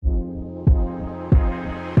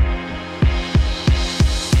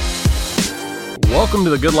Welcome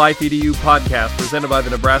to the Good Life EDU podcast presented by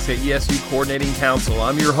the Nebraska ESU Coordinating Council.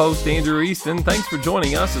 I'm your host, Andrew Easton. Thanks for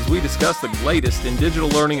joining us as we discuss the latest in digital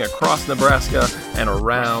learning across Nebraska and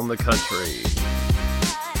around the country.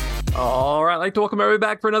 All right, I'd like to welcome everybody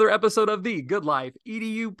back for another episode of the Good Life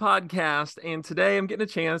EDU podcast. And today I'm getting a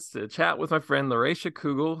chance to chat with my friend LaRaesha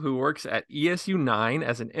Kugel, who works at ESU 9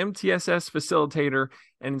 as an MTSS facilitator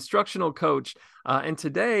and instructional coach. And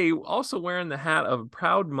today, also wearing the hat of a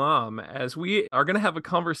proud mom, as we are going to have a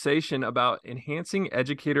conversation about enhancing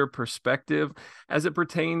educator perspective as it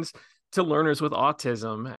pertains to learners with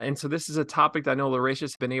autism. And so this is a topic that I know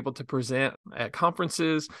LaRaesha's been able to present at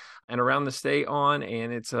conferences and around the state on,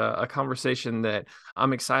 and it's a conversation that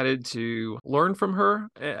I'm excited to learn from her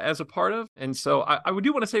as a part of. And so I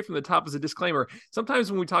do want to say from the top as a disclaimer, sometimes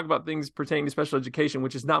when we talk about things pertaining to special education,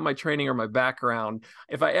 which is not my training or my background,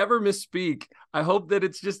 if I ever misspeak, I hope that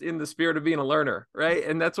it's just in the spirit of being a learner, right?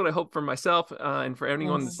 And that's what I hope for myself and for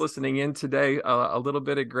anyone that's listening in today, a little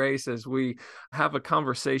bit of grace as we have a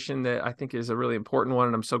conversation that I think is a really important one.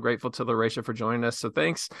 And I'm so grateful to LaRaesha for joining us. So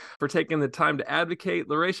thanks for taking the time to advocate.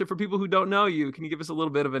 LaRaesha, for people who don't know you, can you give us a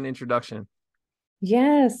little bit of an introduction?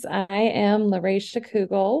 Yes, I am LaRaesha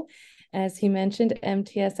Kugel, as he mentioned,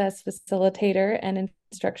 MTSS facilitator and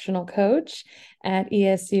instructional coach at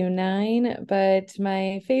ESU 9. But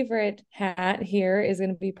my favorite hat here is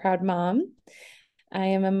going to be proud mom. I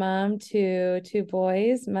am a mom to two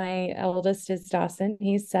boys. My eldest is Dawson.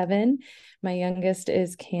 He's 7. My youngest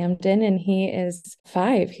is Camden, and he is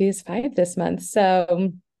 5. He is 5 this month.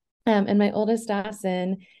 So, and my oldest,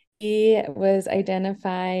 Dawson, he was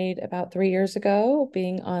identified about 3 years ago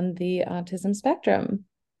being on the autism spectrum.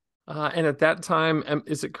 And at that time,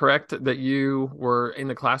 is it correct that you were in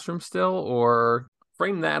the classroom still, or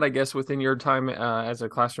frame that, I guess, within your time as a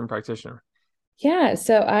classroom practitioner? Yeah,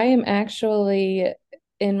 so I am actually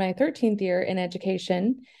in my 13th year in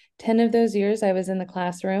education. 10 of those years I was in the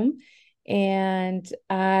classroom, and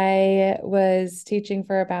I was teaching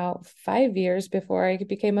for about 5 years before I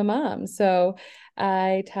became a mom. So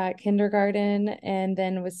I taught kindergarten and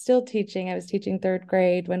then was still teaching. I was teaching 3rd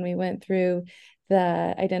grade when we went through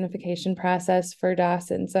the identification process for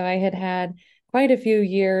Dawson. So I had quite a few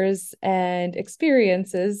years and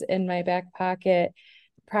experiences in my back pocket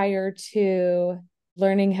prior to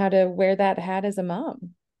learning how to wear that hat as a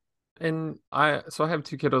mom. And I have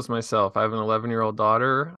 2 kiddos myself. I have an 11-year-old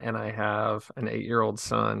daughter and I have an 8-year-old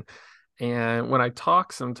son. And when I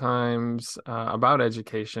talk sometimes about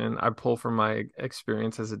education, I pull from my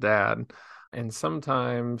experience as a dad. And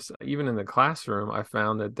sometimes, even in the classroom, I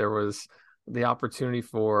found that there was the opportunity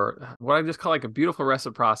for what I just call like a beautiful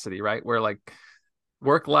reciprocity, right? Where like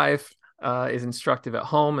work life is instructive at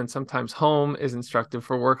home, and sometimes home is instructive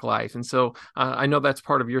for work life. And so I know that's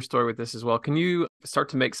part of your story with this as well. Can you start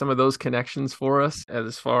to make some of those connections for us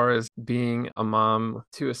as far as being a mom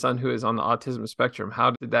to a son who is on the autism spectrum?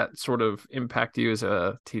 How did that sort of impact you as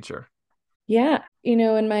a teacher? Yeah,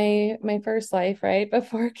 in my first life, right,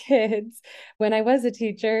 before kids, when I was a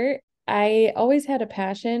teacher, I always had a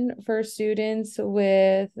passion for students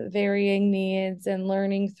with varying needs and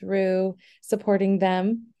learning through supporting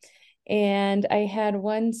them. And I had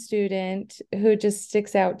one student who just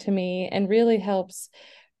sticks out to me and really helps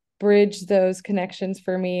bridge those connections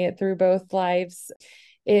for me through both lives.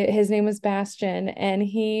 His name was Bastian, and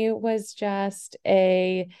he was just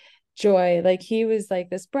a joy. Like, he was like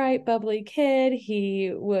this bright, bubbly kid.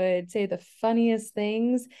 He would say the funniest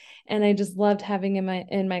things, and I just loved having him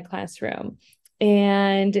in my classroom.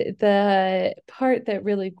 And the part that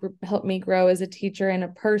really helped me grow as a teacher and a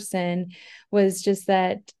person was just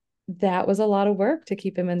that was a lot of work to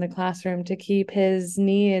keep him in the classroom, to keep his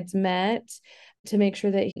needs met, to make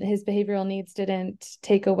sure that his behavioral needs didn't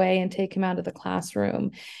take away and take him out of the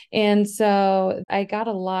classroom. And so I got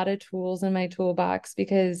a lot of tools in my toolbox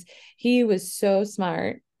because he was so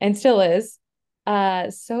smart and still is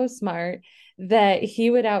so smart that he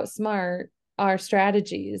would outsmart our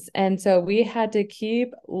strategies. And so we had to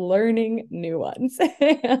keep learning new ones.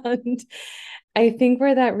 And I think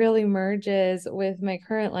where that really merges with my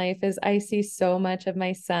current life is I see so much of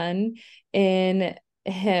my son in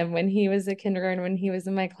him when he was a kindergarten, when he was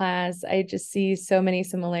in my class. I just see so many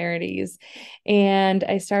similarities. And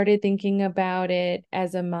I started thinking about it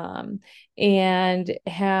as a mom and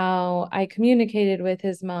how I communicated with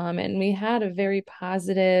his mom. And we had a very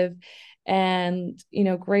positive and,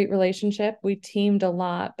 great relationship. We teamed a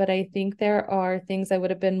lot, but I think there are things I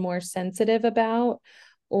would have been more sensitive about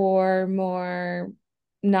or more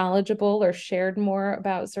knowledgeable or shared more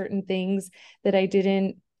about certain things that I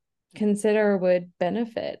didn't consider would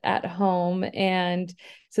benefit at home. And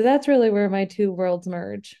so that's really where my two worlds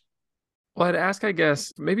merge. Well, I'd ask, I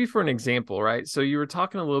guess, maybe for an example, right? So you were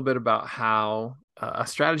talking a little bit about how a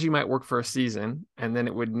strategy might work for a season and then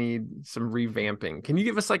it would need some revamping. Can you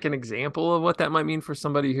give us like an example of what that might mean for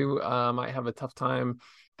somebody who might have a tough time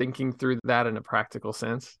thinking through that in a practical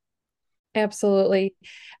sense? Absolutely.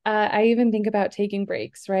 I even think about taking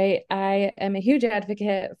breaks, right? I am a huge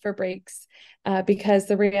advocate for breaks because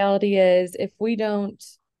the reality is, if we don't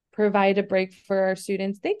provide a break for our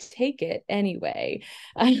students, they take it anyway.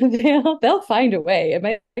 They'll find a way. It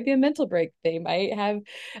might be a mental break. They might have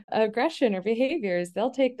aggression or behaviors.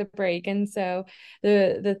 They'll take the break. And so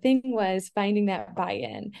the thing was finding that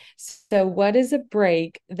buy-in. So what is a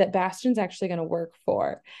break that Bastion's actually going to work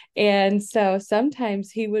for? And so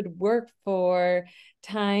sometimes he would work for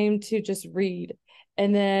time to just read.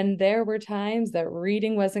 And then there were times that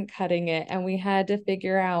reading wasn't cutting it. And we had to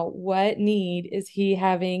figure out what need is he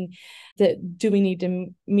having that do we need to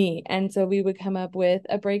meet. And so we would come up with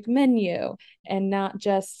a break menu and not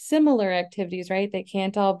just similar activities, right? They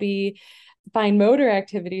can't all be fine motor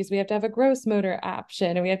activities. We have to have a gross motor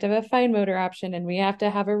option, and we have to have a fine motor option, and we have to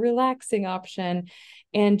have a relaxing option.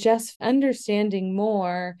 And just understanding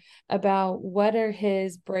more about what are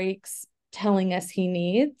his breaks telling us he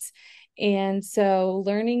needs. And so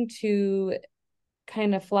learning to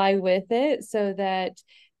kind of fly with it so that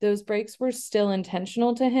those breaks were still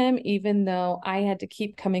intentional to him, even though I had to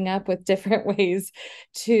keep coming up with different ways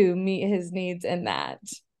to meet his needs in that.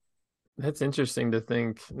 That's interesting to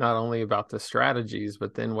think not only about the strategies,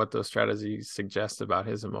 but then what those strategies suggest about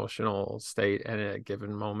his emotional state at a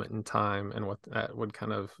given moment in time and what that would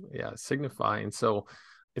kind of, yeah, signify. And so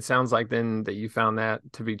it sounds like then that you found that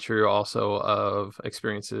to be true also of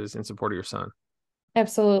experiences in support of your son.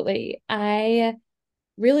 Absolutely. I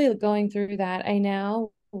really going through that, I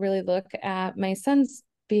now really look at my son's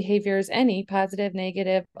behaviors, any positive,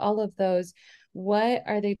 negative, all of those. What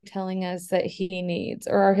are they telling us that he needs,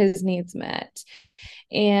 or are his needs met?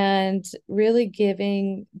 And really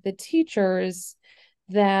giving the teachers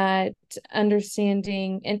that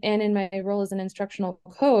understanding, and in my role as an instructional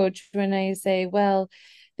coach, when I say, well,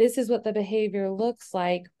 this is what the behavior looks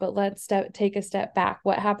like, but take a step back.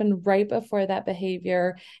 What happened right before that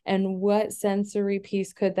behavior, and what sensory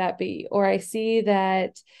piece could that be? Or I see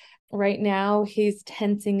that right now he's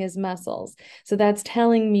tensing his muscles. So that's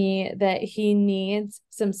telling me that he needs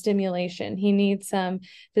some stimulation. He needs some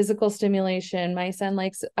physical stimulation. My son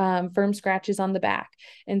likes firm scratches on the back.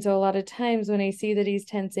 And so a lot of times when I see that he's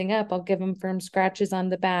tensing up, I'll give him firm scratches on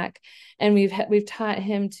the back. And we've taught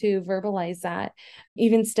him to verbalize that.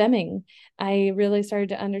 Even stemming, I really started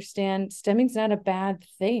to understand stemming's not a bad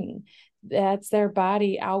thing. That's their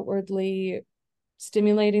body outwardly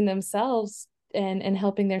stimulating themselves and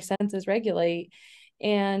helping their senses regulate.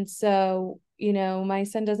 And so, my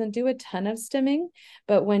son doesn't do a ton of stimming,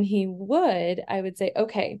 but when he would, I would say,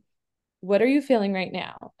 okay, what are you feeling right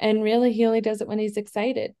now? And really, he only does it when he's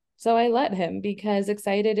excited. So I let him, because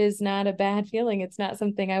excited is not a bad feeling. It's not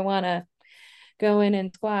something I want to go in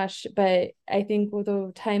and squash. But I think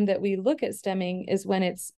the time that we look at stemming is when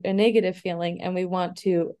it's a negative feeling, and we want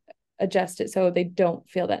to adjust it so they don't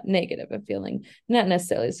feel that negative of feeling, not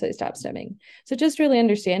necessarily so they stop stemming. So just really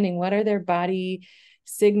understanding what are their body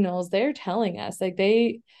signals they're telling us. Like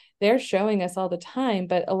they're showing us all the time,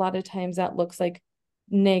 but a lot of times that looks like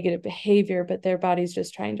negative behavior, but their body's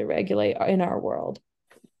just trying to regulate in our world.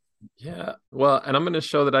 Yeah. Well, and I'm going to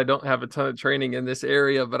show that I don't have a ton of training in this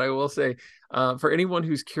area, but I will say, for anyone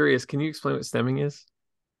who's curious, can you explain what stemming is?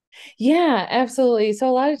 Yeah, absolutely. So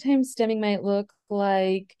a lot of times stemming might look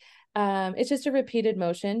like it's just a repeated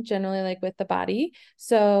motion, generally like with the body.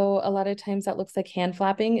 So a lot of times that looks like hand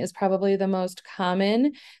flapping is probably the most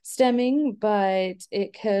common stemming, but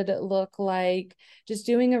it could look like just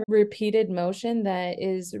doing a repeated motion that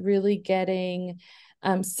is really getting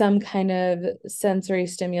some kind of sensory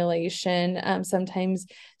stimulation. Sometimes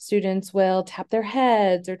students will tap their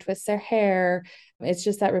heads or twist their hair. It's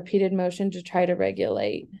just that repeated motion to try to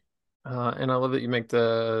regulate. And I love that you make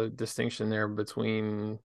the distinction there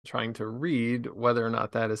between trying to read whether or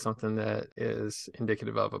not that is something that is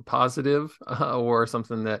indicative of a positive or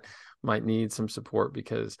something that might need some support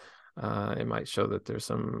because it might show that there's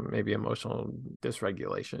some maybe emotional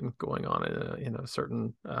dysregulation going on in a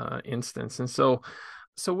certain instance. And so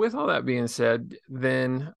with all that being said,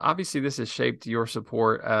 then obviously this has shaped your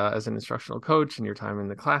support as an instructional coach and your time in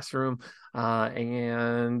the classroom.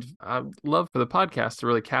 And I'd love for the podcast to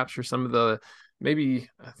really capture some of the maybe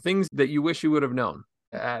things that you wish you would have known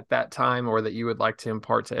at that time or that you would like to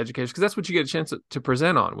impart to educators, because that's what you get a chance to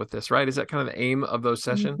present on with this, right? Is that kind of the aim of those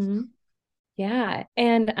sessions? Mm-hmm. Yeah.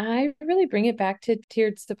 And I really bring it back to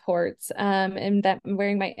tiered supports, and that I'm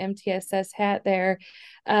wearing my MTSS hat there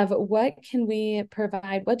of what can we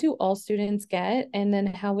provide? What do all students get? And then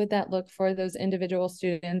how would that look for those individual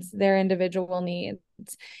students, their individual needs?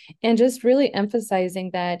 And just really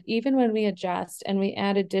emphasizing that even when we adjust and we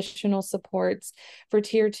add additional supports for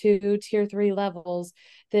tier two, tier three levels,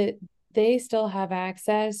 that they still have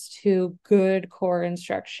access to good core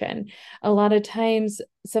instruction. A lot of times,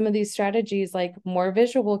 some of these strategies, like more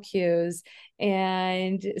visual cues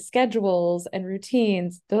and schedules and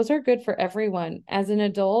routines, those are good for everyone. As an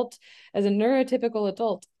adult, as a neurotypical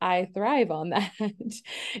adult, I thrive on that.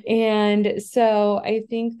 And so I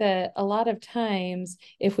think that a lot of times,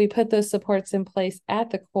 if we put those supports in place at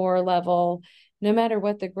the core level, no matter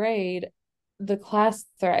what the grade, the class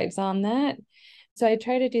thrives on that. So I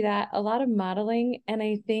try to do that, a lot of modeling. And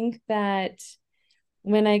I think that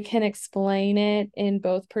when I can explain it in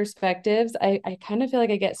both perspectives, I kind of feel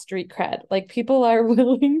like I get street cred. Like people are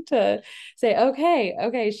willing to say,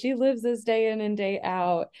 okay, she lives this day in and day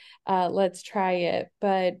out. Let's try it.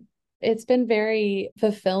 But it's been very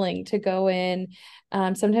fulfilling to go in.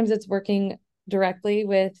 Sometimes it's working directly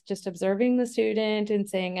with just observing the student and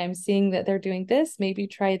saying, I'm seeing that they're doing this, maybe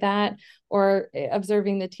try that, or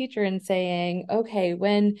observing the teacher and saying, okay,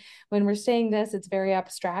 when we're saying this, it's very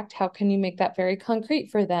abstract. How can you make that very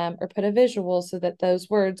concrete for them or put a visual so that those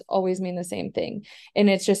words always mean the same thing? And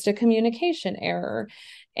it's just a communication error.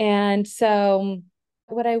 And so,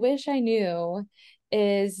 what I wish I knew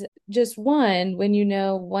is just one, when you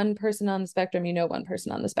know one person on the spectrum, you know one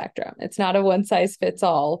person on the spectrum. It's not a one size fits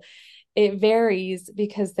all. It varies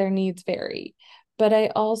because their needs vary. But I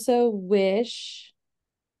also wish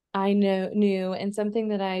I knew, and something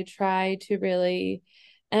that I try to really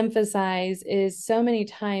emphasize is so many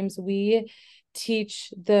times we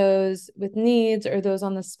teach those with needs or those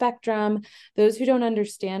on the spectrum, those who don't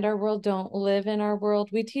understand our world, don't live in our world.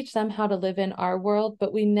 We teach them how to live in our world,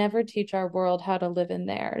 but we never teach our world how to live in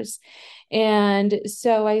theirs. And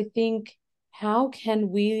so I think, how can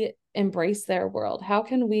we embrace their world? How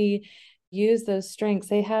can we use those strengths?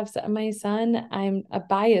 They have my son, I'm a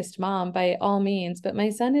biased mom by all means, but my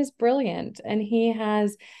son is brilliant and he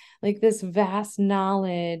has like this vast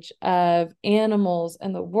knowledge of animals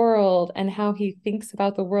and the world and how he thinks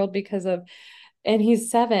about the world because of, and he's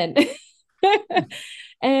 7.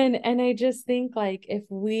 And I just think, like, if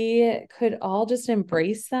we could all just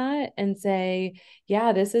embrace that and say,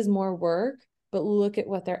 yeah, this is more work, but look at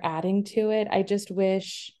what they're adding to it. I just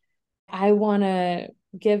wish, I want to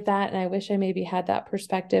give that, and I wish I maybe had that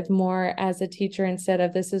perspective more as a teacher, instead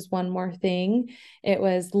of this is one more thing. It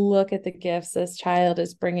was, look at the gifts this child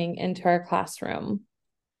is bringing into our classroom.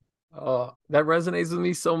 Oh, that resonates with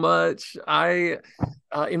me so much.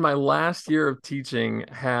 In my last year of teaching,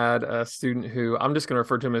 had a student who I'm just going to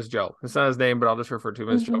refer to him as Joe. It's not his name, but I'll just refer to him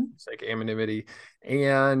as Joe for Mm-hmm. the sake of anonymity.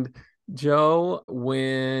 And Joe,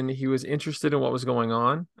 when he was interested in what was going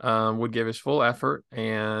on, would give his full effort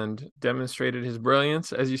and demonstrated his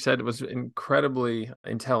brilliance. As you said, was incredibly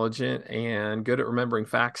intelligent and good at remembering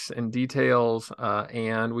facts and details.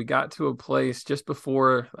 And we got to a place just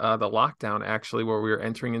before the lockdown, actually, where we were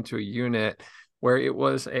entering into a unit where it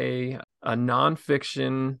was a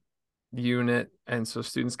nonfiction unit. And so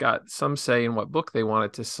students got some say in what book they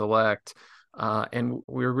wanted to select. And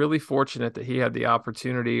we were really fortunate that he had the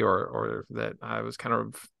opportunity, or that I was kind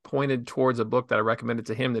of pointed towards a book that I recommended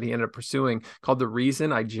to him that he ended up pursuing, called The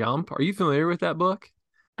Reason I Jump. Are you familiar with that book?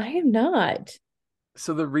 I am not.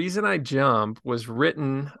 So The Reason I Jump was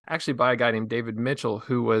written actually by a guy named David Mitchell,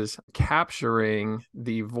 who was capturing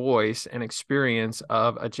the voice and experience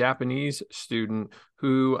of a Japanese student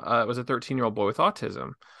who was a 13-year-old boy with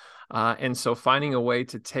autism. And so finding a way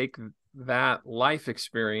to take that life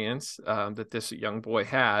experience that this young boy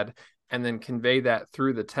had and then convey that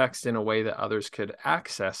through the text in a way that others could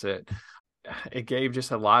access it. It gave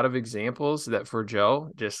just a lot of examples that for Joe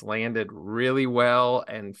just landed really well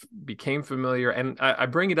and became familiar. And I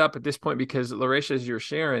bring it up at this point because, LaRaesha, as you're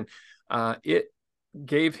sharing, it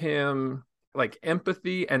gave him like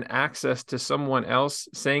empathy and access to someone else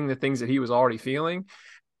saying the things that he was already feeling.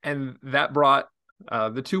 And that brought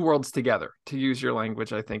the two worlds together, to use your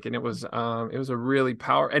language, I think. And it was a really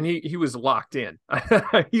and he was locked in.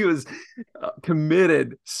 He was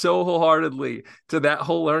committed so wholeheartedly to that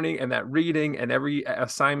whole learning and that reading and every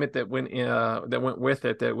assignment that went with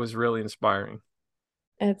it, that was really inspiring.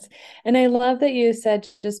 It's, and I love that you said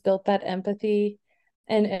just built that empathy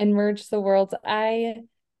and merge the worlds.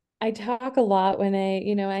 I talk a lot when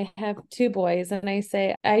I have 2 boys, and I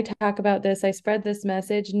say, I talk about this, I spread this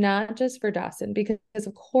message, not just for Dawson, because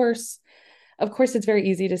of of course, it's very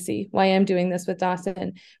easy to see why I'm doing this with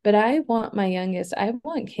Dawson, but I want my youngest, I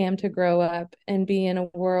want Cam to grow up and be in a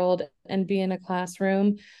world and be in a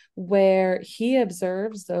classroom where he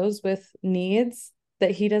observes those with needs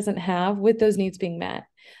that he doesn't have, with those needs being met.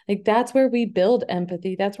 Like, that's where we build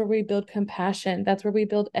empathy. That's where we build compassion. That's where we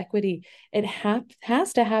build equity. It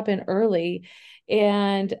has to happen early.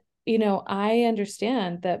 And, I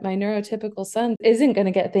understand that my neurotypical son isn't going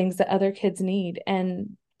to get things that other kids need.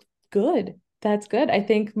 And good. That's good. I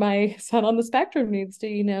think my son on the spectrum needs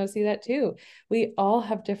to, see that too. We all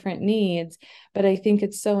have different needs, but I think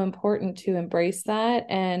it's so important to embrace that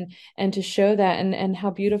and to show that, and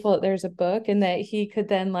how beautiful there's a book, and that he could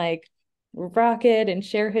then like rock it and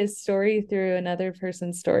share his story through another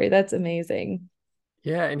person's story. That's amazing.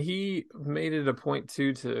 Yeah, and he made it a point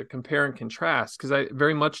too to compare and contrast, because I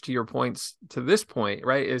very much to your points to this point,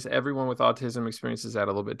 right, is everyone with autism experiences that a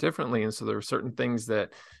little bit differently. And so there were certain things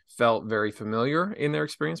that felt very familiar in their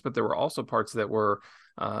experience, but there were also parts that were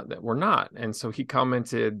not. And so he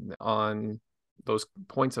commented on those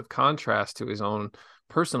points of contrast to his own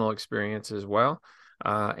personal experience as well.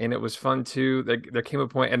 And it was fun too. There came a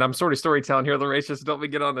point, and I'm sort of storytelling here, LaRaesha, so don't we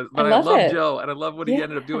get on this. I But I love love it. Joe, and I love what he Yeah.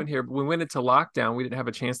 ended up doing here. But we went into lockdown. We didn't have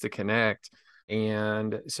a chance to connect.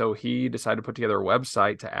 And so he decided to put together a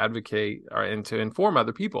website to advocate and to inform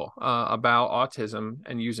other people about autism,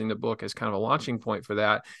 and using the book as kind of a launching point for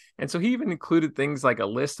that. And so he even included things like a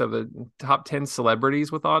list of the top 10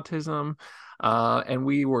 celebrities with autism. And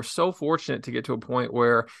we were so fortunate to get to a point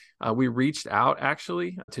where we reached out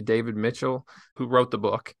actually to David Mitchell, who wrote the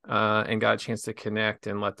book, and got a chance to connect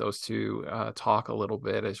and let those two talk a little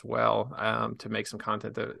bit as well, to make some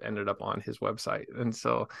content that ended up on his website. And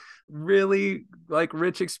so really like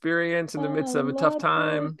rich experience in the midst Oh, of a tough love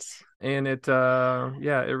time. it. And it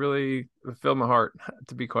it really filled my heart,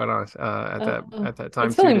 to be quite honest, Oh, at that time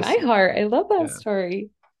it's too, filling to my see. heart. I love that Yeah, story.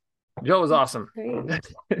 Joe was That's awesome.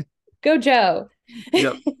 great. Go, Joe.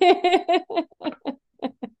 Yep.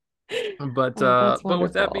 But Oh, that's but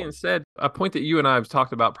with that being wonderful. said, a point that you and I have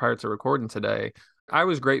talked about prior to recording today, I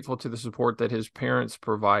was grateful to the support that his parents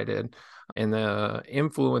provided, and the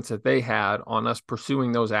influence that they had on us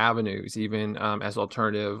pursuing those avenues, even as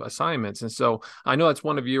alternative assignments. And so I know that's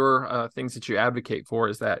one of your things that you advocate for,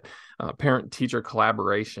 is that parent-teacher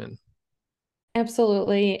collaboration.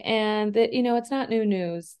 Absolutely. And that, it's not new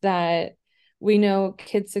news that we know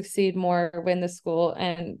kids succeed more when the school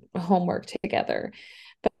and homework together.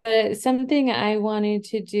 But something I wanted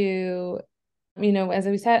to do, as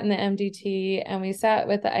we sat in the MDT and we sat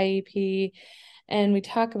with the IEP and we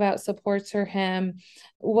talk about supports for him,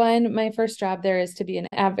 my first job there is to be an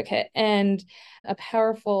advocate. And a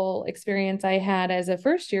powerful experience I had as a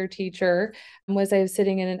first year teacher was I was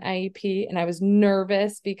sitting in an IEP and I was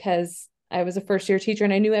nervous because I was a first year teacher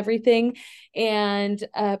and I knew everything. And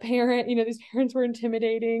a parent, these parents were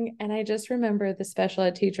intimidating. And I just remember the special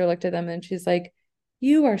ed teacher looked at them and she's like,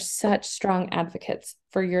 "You are such strong advocates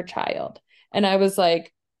for your child." And I was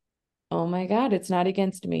like, oh my God, it's not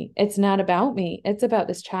against me. It's not about me. It's about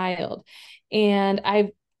this child. And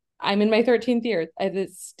I'm in my 13th year.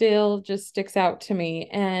 It still just sticks out to me.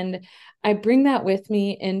 And I bring that with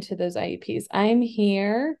me into those IEPs. I'm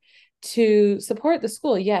here to support the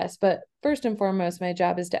school, yes, but first and foremost, my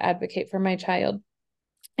job is to advocate for my child.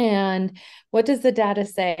 And what does the data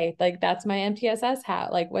say? Like, that's my MTSS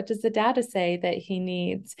hat. Like, what does the data say that he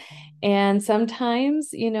needs? And sometimes,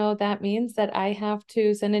 that means that I have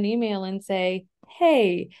to send an email and say,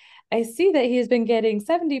 hey, I see that he's been getting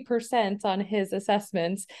 70% on his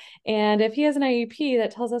assessments. And if he has an IEP,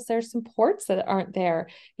 that tells us there's some ports that aren't there,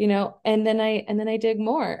 and then I dig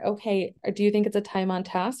more. Okay, do you think it's a time on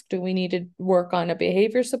task? Do we need to work on a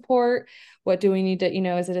behavior support? What do we need to,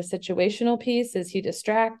 is it a situational piece? Is he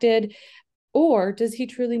distracted? Or does he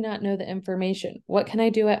truly not know the information? What can I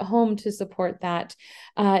do at home to support that?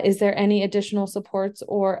 Is there any additional supports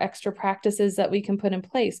or extra practices that we can put in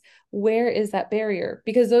place? Where is that barrier?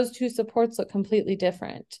 Because those two supports look completely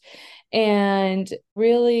different. And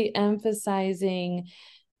really emphasizing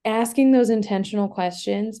asking those intentional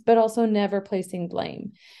questions, but also never placing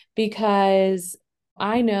blame, because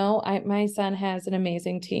I know my son has an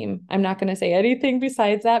amazing team. I'm not going to say anything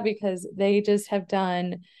besides that because they're just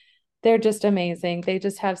amazing. They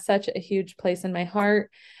just have such a huge place in my heart.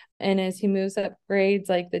 And as he moves up grades,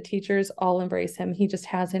 like, the teachers all embrace him. He just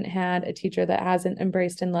hasn't had a teacher that hasn't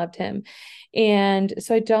embraced and loved him. And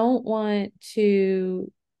so I don't want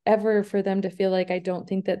to ever for them to feel like I don't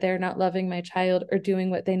think that they're not loving my child or doing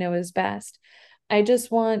what they know is best. I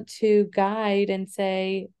just want to guide and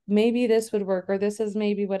say, maybe this would work, or this is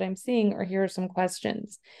maybe what I'm seeing, or here are some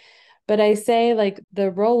questions. But I say like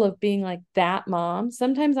the role of being like that mom,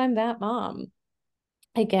 sometimes I'm that mom.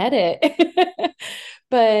 I get it.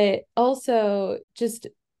 But also just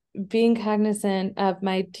being cognizant of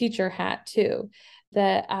my teacher hat too,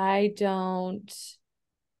 that I've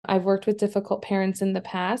worked with difficult parents in the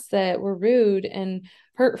past that were rude and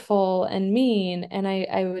hurtful and mean, and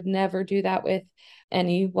I would never do that with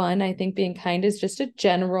anyone. I think being kind is just a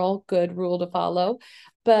general good rule to follow,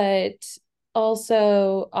 but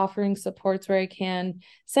also offering supports where I can,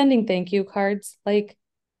 sending thank you cards. Like,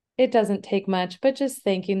 it doesn't take much, but just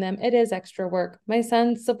thanking them. It is extra work. My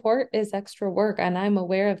son's support is extra work, and I'm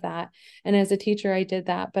aware of that. And as a teacher, I did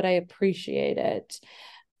that, but I appreciate it.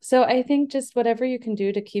 So I think just whatever you can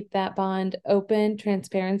do to keep that bond open,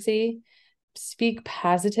 transparency, speak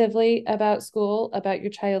positively about school, about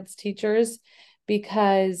your child's teachers,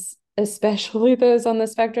 because especially those on the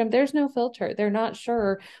spectrum, there's no filter. They're not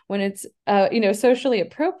sure when it's socially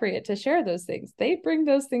appropriate to share those things. They bring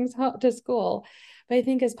those things home to school. But I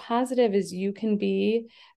think as positive as you can be,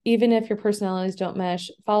 even if your personalities don't mesh,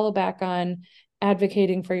 follow back on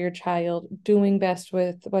advocating for your child, doing best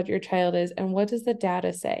with what your child is, and what does the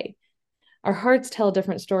data say? Our hearts tell a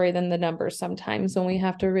different story than the numbers sometimes when we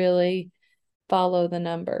have to really follow the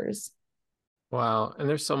numbers. Wow. And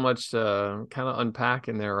there's so much to kind of unpack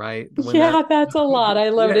in there, right? Yeah, that's a lot. I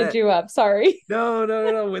Yeah. loaded you up. Sorry. No, no,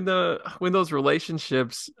 no, no. When those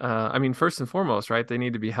relationships, I mean, first and foremost, right? They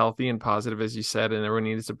need to be healthy and positive, as you said, and everyone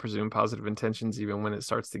needs to presume positive intentions, even when it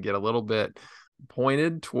starts to get a little bit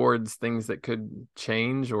pointed towards things that could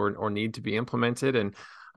change or need to be implemented. And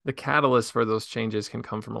the catalyst for those changes can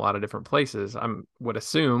come from a lot of different places. I would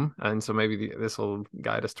assume, and so maybe this will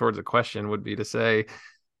guide us towards a question, would be to say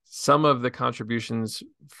some of the contributions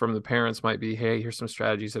from the parents might be, hey, here's some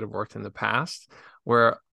strategies that have worked in the past,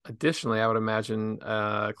 where additionally, I would imagine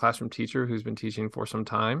a classroom teacher who's been teaching for some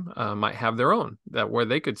time might have their own that where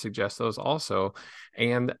they could suggest those also.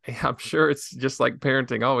 And I'm sure it's just like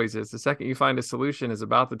parenting always is. The second you find a solution is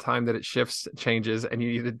about the time that it shifts, changes, and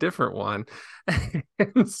you need a different one.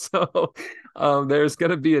 And so there's going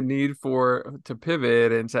to be a need to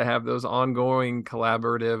pivot and to have those ongoing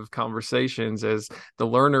collaborative conversations as the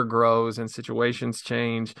learner grows and situations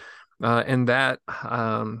change. And that,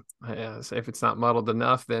 if it's not muddled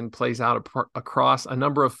enough, then plays out across a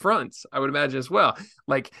number of fronts, I would imagine as well,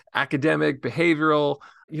 like academic, behavioral,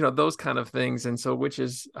 those kind of things. And so, which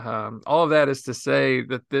is all of that is to say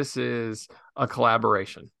that this is a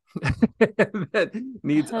collaboration that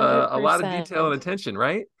needs a lot of detail and 100%. attention,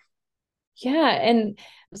 right? Yeah. And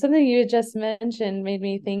something you just mentioned made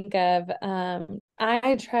me think of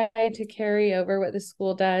I try to carry over what the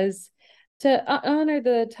school does to honor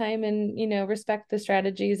the time and, respect the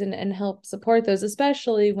strategies and help support those,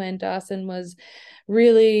 especially when Dawson was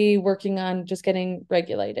really working on just getting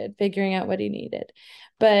regulated, figuring out what he needed.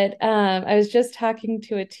 But I was just talking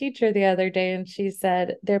to a teacher the other day, and she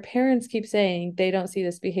said their parents keep saying they don't see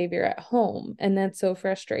this behavior at home. And that's so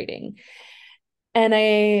frustrating. And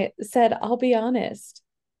I said, I'll be honest,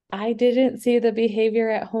 I didn't see the behavior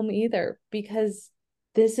at home either, because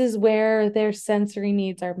this is where their sensory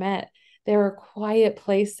needs are met. There are quiet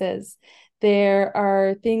places. There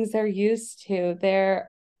are things they're used to.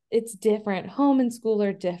 It's different. Home and school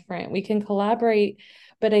are different. We can collaborate,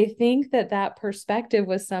 but I think that perspective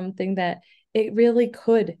was something that it really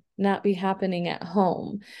could not be happening at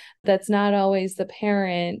home. That's not always the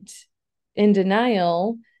parent in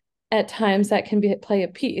denial. At times that can play a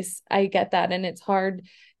piece. I get that. And it's hard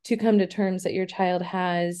to come to terms that your child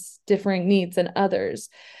has differing needs than others.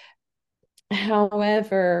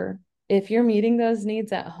 However, if you're meeting those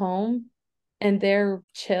needs at home and they're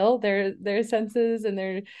chill, their senses and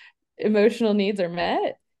their emotional needs are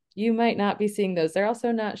met, you might not be seeing those. They're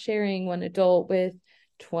also not sharing one adult with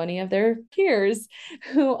 20 of their peers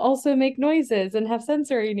who also make noises and have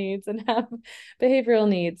sensory needs and have behavioral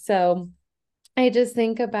needs. So I just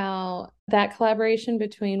think about that collaboration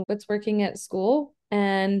between what's working at school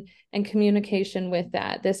and communication with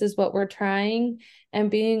that. This is what we're trying, and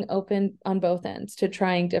being open on both ends to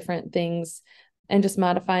trying different things and just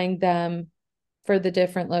modifying them for the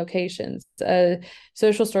different locations. A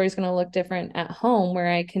social story is going to look different at home, where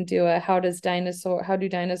I can do how do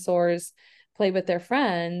dinosaurs play with their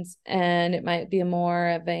friends, and it might be more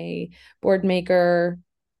of a board maker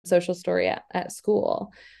social story at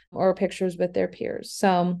school, or pictures with their peers.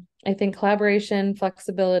 So I think collaboration,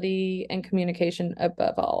 flexibility, and communication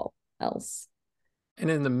above all else.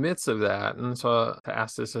 And in the midst of that, and so to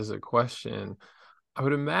ask this as a question, I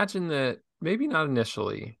would imagine that maybe not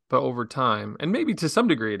initially, but over time, and maybe to some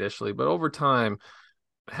degree initially, but over time,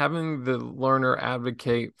 having the learner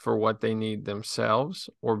advocate for what they need themselves,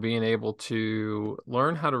 or being able to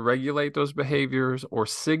learn how to regulate those behaviors or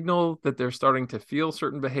signal that they're starting to feel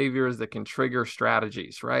certain behaviors that can trigger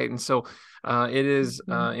strategies, right? And so it is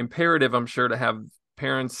imperative, I'm sure, to have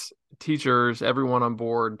parents, teachers, everyone on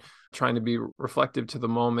board trying to be reflective to the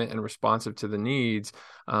moment and responsive to the needs.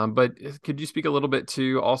 But could you speak a little bit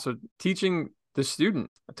to also teaching the student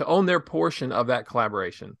to own their portion of that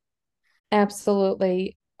collaboration?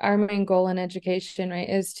 Absolutely. Our main goal in education, right,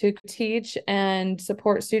 is to teach and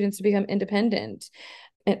support students to become independent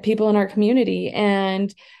people in our community.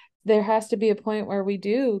 And there has to be a point where we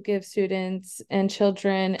do give students and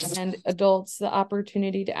children and adults the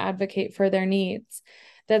opportunity to advocate for their needs.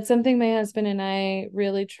 That's something my husband and I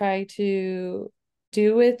really try to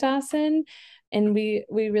do with Dawson. And we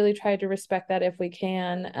really try to respect that if we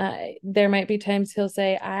can. There might be times he'll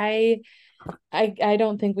say, I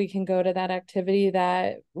don't think we can go to that activity.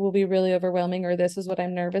 That will be really overwhelming, or this is what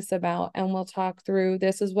I'm nervous about. And we'll talk through,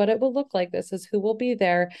 this is what it will look like. This is who will be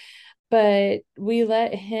there. But we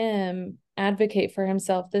let him advocate for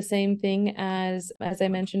himself. The same thing as I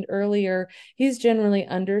mentioned earlier, he's generally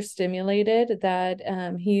understimulated, that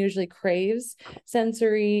he usually craves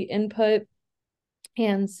sensory input.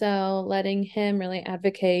 And so letting him really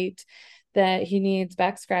advocate that he needs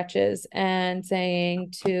back scratches, and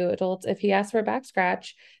saying to adults, if he asks for a back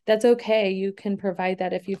scratch, that's okay. You can provide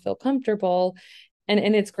that if you feel comfortable.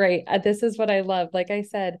 And it's great. This is what I love. Like I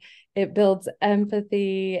said, it builds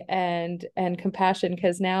empathy and compassion,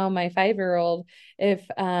 because now my 5-year-old, if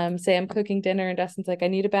say I'm cooking dinner and Dustin's like, I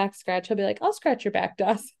need a back scratch, he'll be like, I'll scratch your back,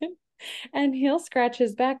 Dustin. And he'll scratch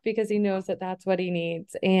his back because he knows that that's what he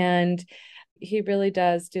needs. And he really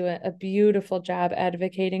does do a beautiful job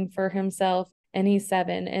advocating for himself. And he's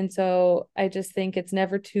 7. And so I just think it's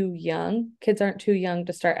never too young. Kids aren't too young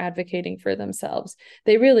to start advocating for themselves.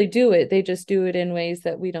 They really do it. They just do it in ways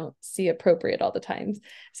that we don't see appropriate all the time.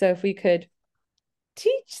 So if we could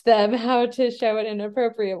teach them how to show it in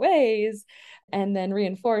appropriate ways, and then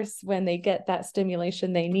reinforce when they get that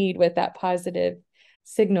stimulation they need with that positive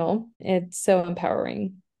signal, it's so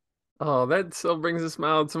empowering. Oh, that so brings a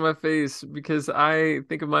smile to my face because I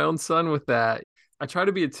think of my own son with that. I try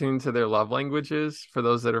to be attuned to their love languages for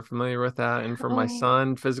those that are familiar with that. And for my Oh,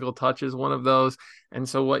 son, physical touch is one of those. And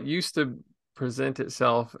so what used to present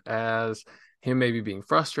itself as him maybe being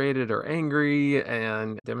frustrated or angry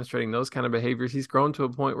and demonstrating those kind of behaviors, he's grown to a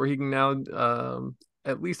point where he can now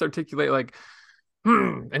at least articulate like,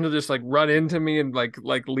 and he'll just like run into me and like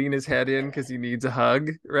lean his head in because he needs a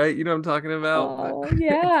hug, right? You know what I'm talking about? But oh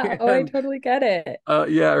yeah. Oh, I and totally get it.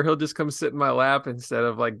 yeah, or he'll just come sit in my lap instead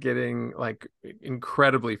of like getting like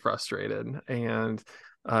incredibly frustrated. And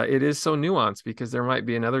it is so nuanced because there might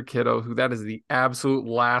be another kiddo who that is the absolute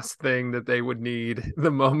last thing that they would need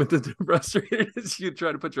the moment that they're frustrated is you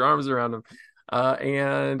try to put your arms around them.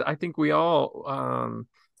 And I think we all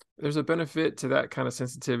there's a benefit to that kind of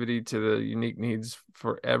sensitivity to the unique needs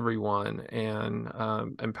for everyone, and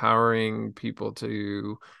empowering people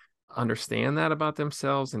to understand that about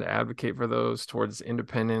themselves and to advocate for those towards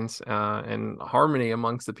independence and harmony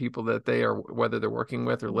amongst the people that they are, whether they're working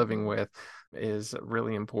with or living with, is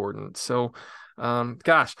really important. So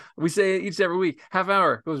gosh, we say it each and every week, half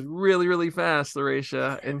hour goes really, really fast,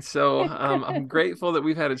 LaRaesha. And so I'm grateful that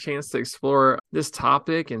we've had a chance to explore this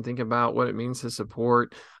topic and think about what it means to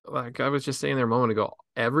support, like I was just saying there a moment ago,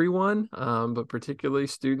 everyone, but particularly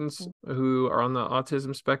students who are on the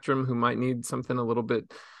autism spectrum who might need something a little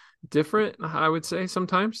bit different, I would say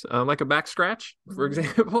sometimes, like a back scratch, for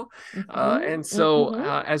example. And so,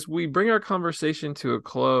 as we bring our conversation to a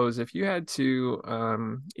close, if you had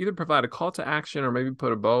to either provide a call to action or maybe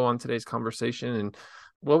put a bow on today's conversation, and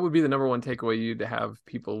what would be the number one takeaway you'd have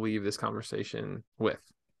people leave this conversation with?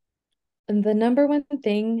 And the number one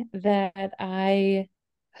thing that I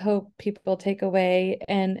hope people take away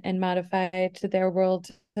and modify to their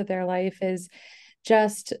world, to their life, is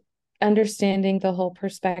just understanding the whole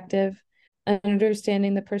perspective,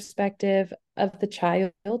 understanding the perspective of the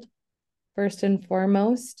child first and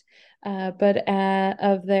foremost, but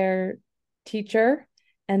of their teacher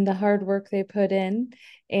and the hard work they put in,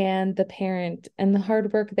 and the parent and the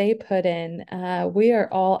hard work they put in. We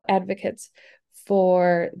are all advocates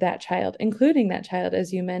for that child, including that child,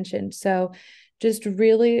 as you mentioned. So just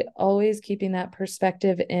really always keeping that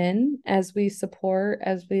perspective in as we support,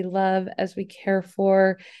 as we love, as we care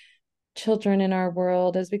for children in our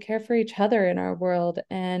world, as we care for each other in our world,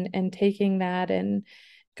 and taking that and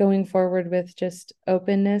going forward with just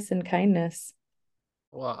openness and kindness.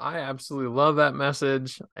 Well, I absolutely love that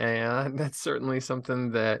message. And that's certainly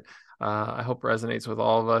something that I hope resonates with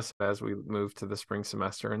all of us as we move to the spring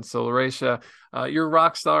semester. And so, LaRaesha, you're a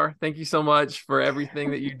rock star. Thank you so much for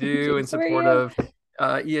everything that you do in support of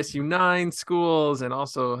ESU 9 schools and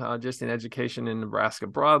also just in education in Nebraska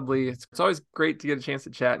broadly. It's always great to get a chance to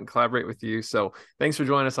chat and collaborate with you. So thanks for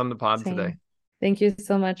joining us on the pod today. Thank you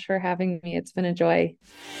so much for having me. It's been a joy.